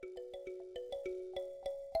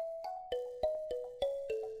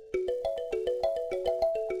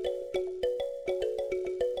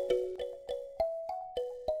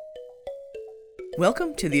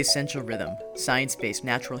Welcome to The Essential Rhythm, science-based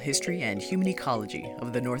natural history and human ecology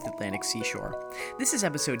of the North Atlantic seashore. This is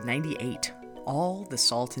episode 98, All the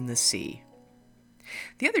Salt in the Sea.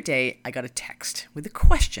 The other day, I got a text with a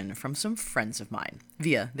question from some friends of mine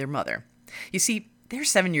via their mother. You see, they're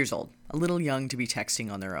 7 years old, a little young to be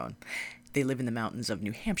texting on their own. They live in the mountains of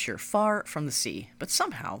New Hampshire, far from the sea, but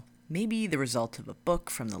somehow, maybe the result of a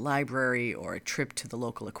book from the library or a trip to the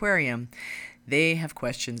local aquarium, they have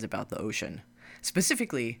questions about the ocean.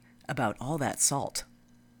 Specifically, about all that salt.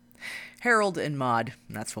 Harold and Maud,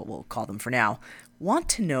 that's what we'll call them for now, want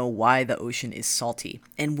to know why the ocean is salty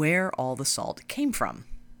and where all the salt came from.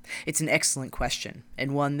 It's an excellent question,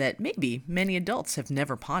 and one that maybe many adults have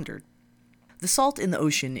never pondered. The salt in the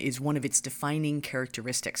ocean is one of its defining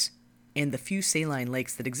characteristics, and the few saline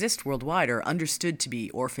lakes that exist worldwide are understood to be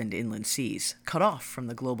orphaned inland seas, cut off from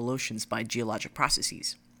the global oceans by geologic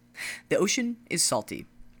processes. The ocean is salty.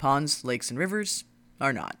 Ponds, lakes, and rivers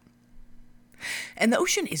are not. And the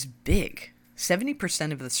ocean is big.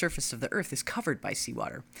 70% of the surface of the Earth is covered by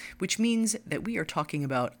seawater, which means that we are talking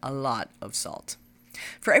about a lot of salt.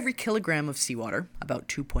 For every kilogram of seawater, about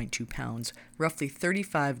 2.2 pounds, roughly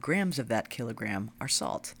 35 grams of that kilogram are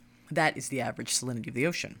salt. That is the average salinity of the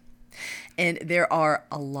ocean. And there are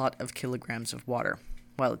a lot of kilograms of water.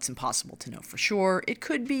 While it's impossible to know for sure, it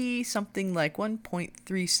could be something like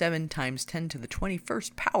 1.37 times 10 to the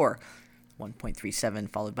 21st power, 1.37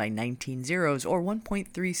 followed by 19 zeros, or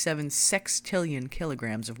 1.37 sextillion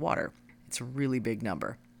kilograms of water. It's a really big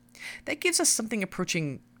number. That gives us something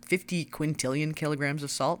approaching 50 quintillion kilograms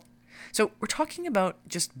of salt. So we're talking about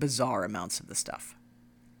just bizarre amounts of the stuff.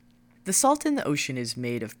 The salt in the ocean is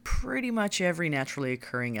made of pretty much every naturally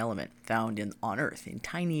occurring element found on Earth in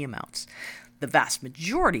tiny amounts. The vast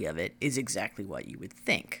majority of it is exactly what you would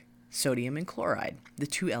think. Sodium and chloride, the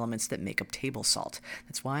two elements that make up table salt.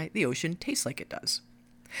 That's why the ocean tastes like it does.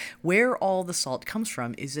 Where all the salt comes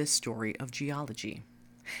from is a story of geology.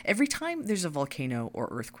 Every time there's a volcano or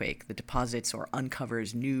earthquake that deposits or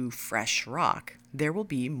uncovers new, fresh rock, there will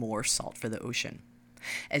be more salt for the ocean.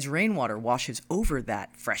 As rainwater washes over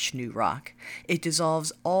that fresh new rock, it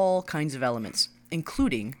dissolves all kinds of elements,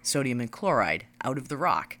 including sodium and chloride, out of the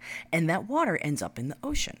rock, and that water ends up in the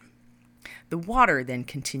ocean. The water then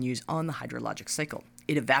continues on the hydrologic cycle.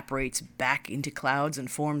 It evaporates back into clouds and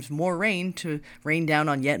forms more rain to rain down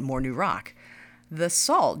on yet more new rock. The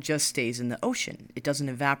salt just stays in the ocean. It doesn't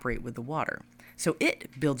evaporate with the water. So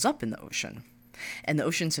it builds up in the ocean. And the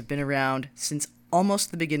oceans have been around since almost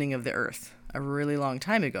the beginning of the Earth, a really long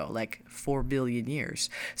time ago, like 4 billion years.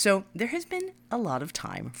 So there has been a lot of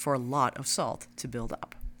time for a lot of salt to build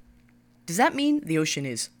up. Does that mean the ocean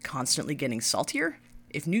is constantly getting saltier?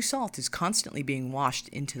 If new salt is constantly being washed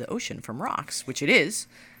into the ocean from rocks, which it is,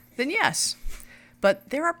 then yes. But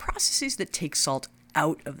there are processes that take salt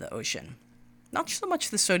out of the ocean. Not so much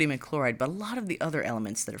the sodium and chloride, but a lot of the other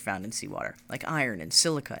elements that are found in seawater, like iron and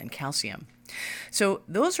silica and calcium. So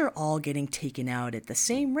those are all getting taken out at the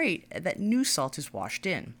same rate that new salt is washed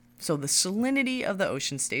in. So the salinity of the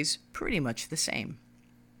ocean stays pretty much the same.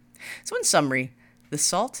 So in summary, the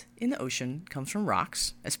salt in the ocean comes from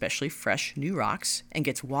rocks, especially fresh new rocks, and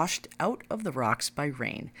gets washed out of the rocks by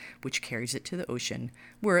rain, which carries it to the ocean,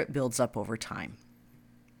 where it builds up over time.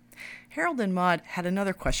 Harold and Maud had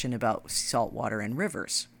another question about salt water and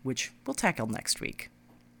rivers, which we'll tackle next week.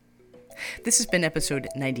 This has been episode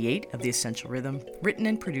 98 of The Essential Rhythm, written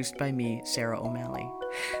and produced by me, Sarah O'Malley.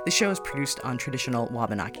 The show is produced on traditional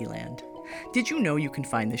Wabanaki land. Did you know you can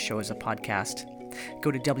find this show as a podcast?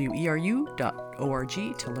 Go to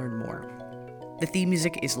weru.org to learn more. The theme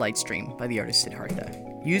music is Lightstream by the artist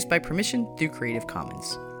Siddhartha, used by permission through Creative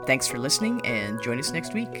Commons. Thanks for listening, and join us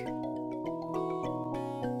next week.